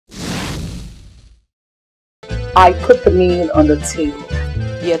I put the meal on the table,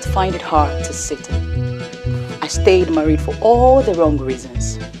 yet find it hard to sit in. I stayed married for all the wrong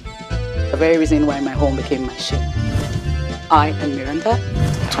reasons. The very reason why my home became my shame. I am Miranda.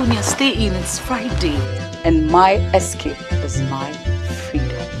 Tonya, stay in, it's Friday. And my escape is my freedom.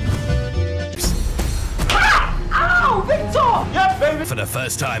 Ow, Victor! Yeah, baby! For the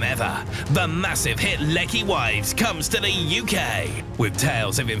first time ever, the massive hit Lekki Wives comes to the UK. With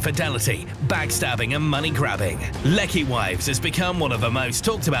tales of infidelity, backstabbing and money grabbing, Lekki Wives has become one of the most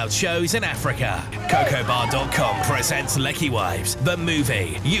talked about shows in Africa. CocoBar.com presents Lekki Wives, the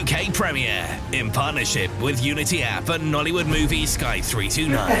movie, UK premiere, in partnership with Unity app and Nollywood Movies Sky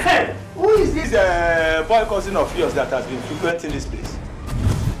 329. Hey, who is this boy cousin of yours that has been frequenting this place?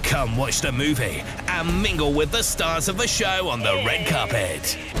 Come watch the movie and mingle with the stars of the show on the red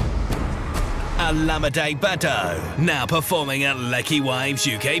carpet. Olamide Bado, now performing at Lekki Wives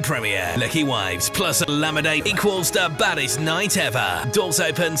UK premiere. Lekki Wives plus Olamide equals the baddest night ever. Doors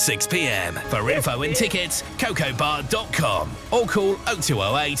open 6 p.m. For info and tickets, CocoBar.com or call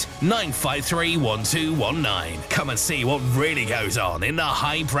 0208 953 1219. Come and see what really goes on in the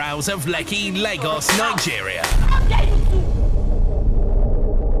high brows of Lekki, Lagos, Nigeria.